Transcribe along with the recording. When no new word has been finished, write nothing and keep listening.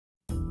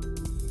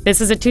This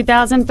is a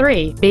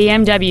 2003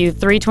 BMW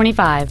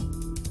 325.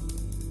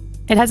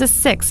 It has a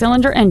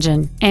 6-cylinder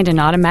engine and an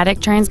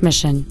automatic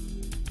transmission.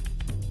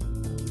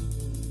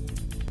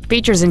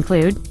 Features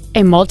include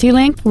a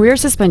multi-link rear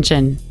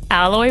suspension,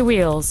 alloy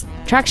wheels,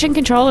 traction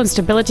control and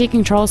stability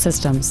control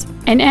systems,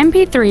 an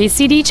MP3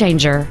 CD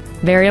changer,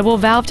 variable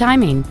valve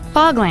timing,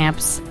 fog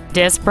lamps,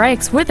 disc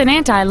brakes with an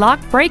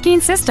anti-lock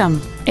braking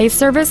system, a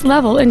service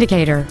level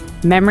indicator,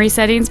 memory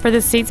settings for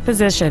the seat's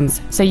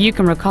positions so you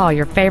can recall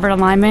your favorite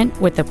alignment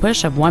with the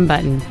push of one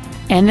button.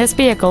 And this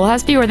vehicle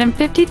has fewer than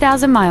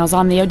 50,000 miles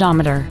on the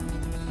odometer.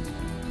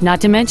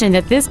 Not to mention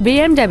that this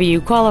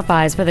BMW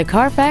qualifies for the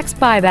Carfax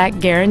buyback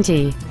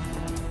guarantee.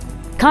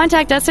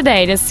 Contact us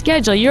today to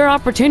schedule your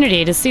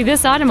opportunity to see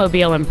this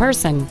automobile in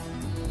person.